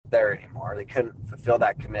there anymore. They couldn't fulfill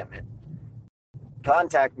that commitment.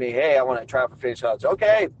 Contact me. Hey, I want to try out for Phoenix College.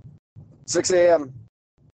 Okay, 6 a.m.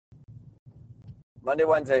 Monday,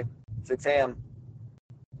 Wednesday, 6 a.m.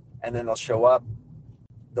 And then they'll show up.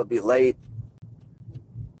 They'll be late.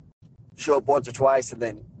 Show up once or twice, and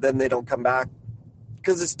then they don't come back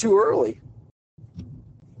because it's too early.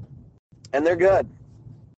 And they're good,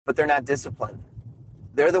 but they're not disciplined.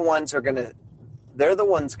 They're the ones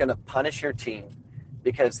gonna punish your team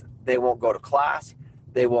because they won't go to class.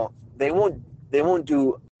 They won't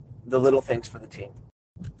do the little things for the team.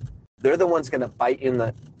 They're the ones gonna bite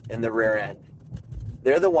you in the rear end.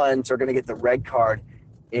 They're the ones who are gonna get the red card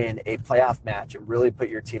in a playoff match and really put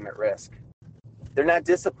your team at risk. They're not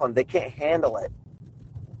disciplined. They can't handle it.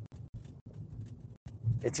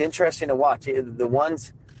 It's interesting to watch. The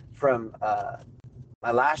ones from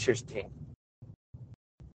my last year's team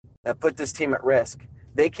that put this team at risk,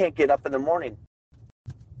 they can't get up in the morning.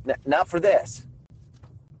 Not for this.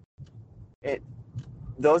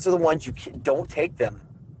 Those are the ones don't take them.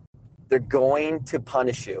 They're going to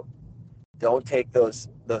punish you. Don't take those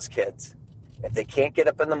kids. If they can't get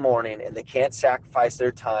up in the morning and they can't sacrifice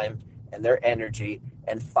their time and their energy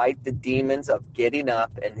and fight the demons of getting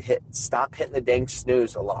up and stop hitting the dang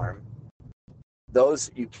snooze alarm,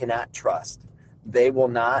 those you cannot trust. They will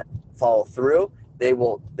not follow through. They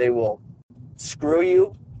will screw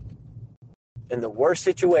you in the worst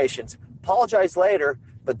situations. Apologize later,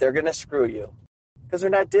 but they're going to screw you because they're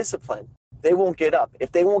not disciplined. They won't get up.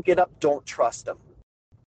 If they won't get up, don't trust them.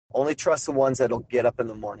 Only trust the ones that'll get up in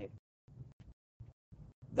the morning.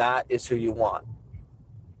 That is who you want.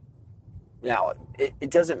 Now, it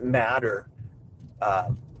doesn't matter.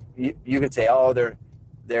 You could say, oh, they're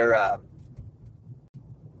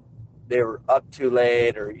up too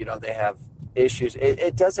late, or they have issues.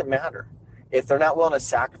 It doesn't matter if they're not willing to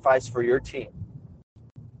sacrifice for your team.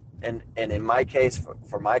 And in my case,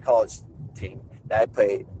 for my college team that I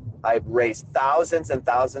played, I've raised thousands and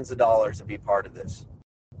thousands of dollars to be part of this,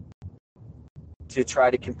 to try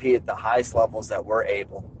to compete at the highest levels that we're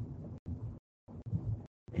able.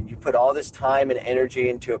 And you put all this time and energy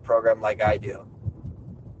into a program like I do,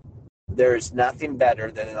 there's nothing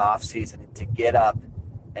better than an off season to get up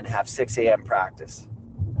and have 6 a.m. practice.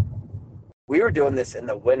 We were doing this in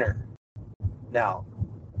the winter. Now,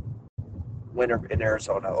 winter in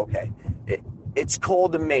Arizona, okay. It's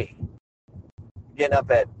cold to me. Getting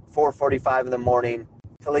up at 4:45 in the morning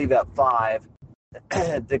to leave at 5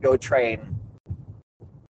 to go train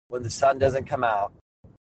when the sun doesn't come out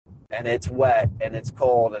and it's wet and it's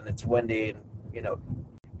cold and it's windy. And,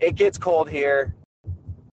 it gets cold here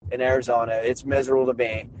in Arizona. It's miserable to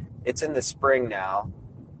me. It's in the spring now.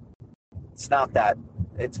 It's not that.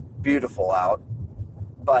 It's beautiful out.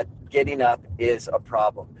 But getting up is a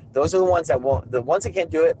problem. Those are the ones that won't. The ones that can't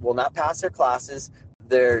do it will not pass their classes.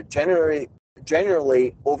 They're generally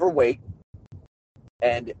overweight,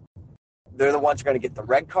 and they're the ones who are going to get the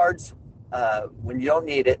red cards when you don't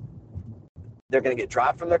need it. They're going to get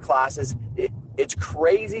dropped from their classes. It's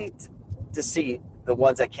crazy to see the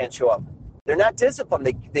ones that can't show up. They're not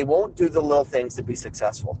disciplined. They won't do the little things to be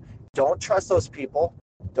successful. Don't trust those people.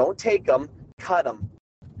 Don't take them. Cut them.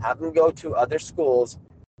 Have them go to other schools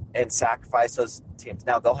and sacrifice those teams.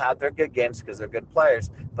 Now, they'll have their good games because they're good players,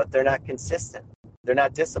 but they're not consistent. They're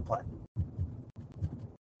not disciplined.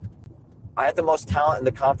 I had the most talent in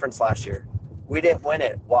the conference last year. We didn't win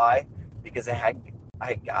it. Why? Because I had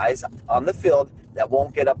guys on the field that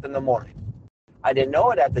won't get up in the morning. I didn't know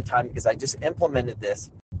it at the time because I just implemented this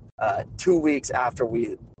 2 weeks after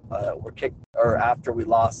we were kicked, or after we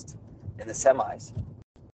lost in the semis.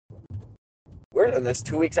 We're doing this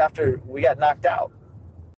 2 weeks after we got knocked out.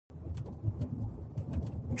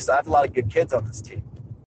 Because I have a lot of good kids on this team,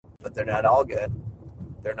 but they're not all good.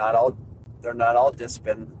 They're not all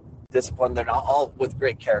disciplined. They're not all with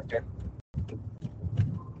great character.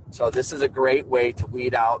 So this is a great way to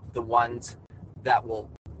weed out the ones that will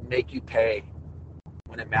make you pay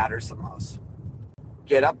when it matters the most.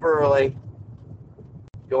 Get up early.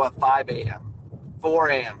 Go at 5 a.m., 4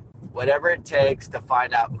 a.m., whatever it takes to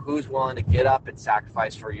find out who's willing to get up and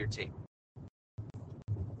sacrifice for your team.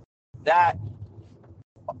 That's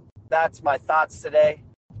my thoughts today.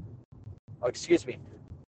 Oh, excuse me.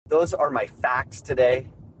 Those are my facts today.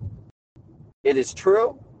 It is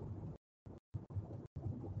true.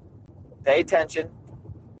 Pay attention.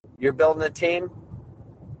 You're building a team.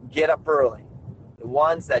 Get up early. The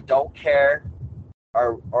ones that don't care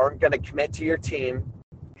aren't going to commit to your team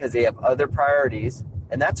because they have other priorities,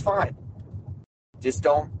 and that's fine. Just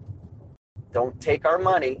don't take our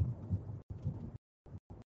money.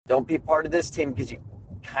 Don't be part of this team because you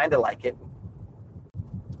kind of like it.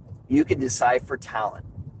 You can decipher talent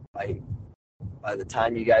by the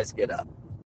time you guys get up.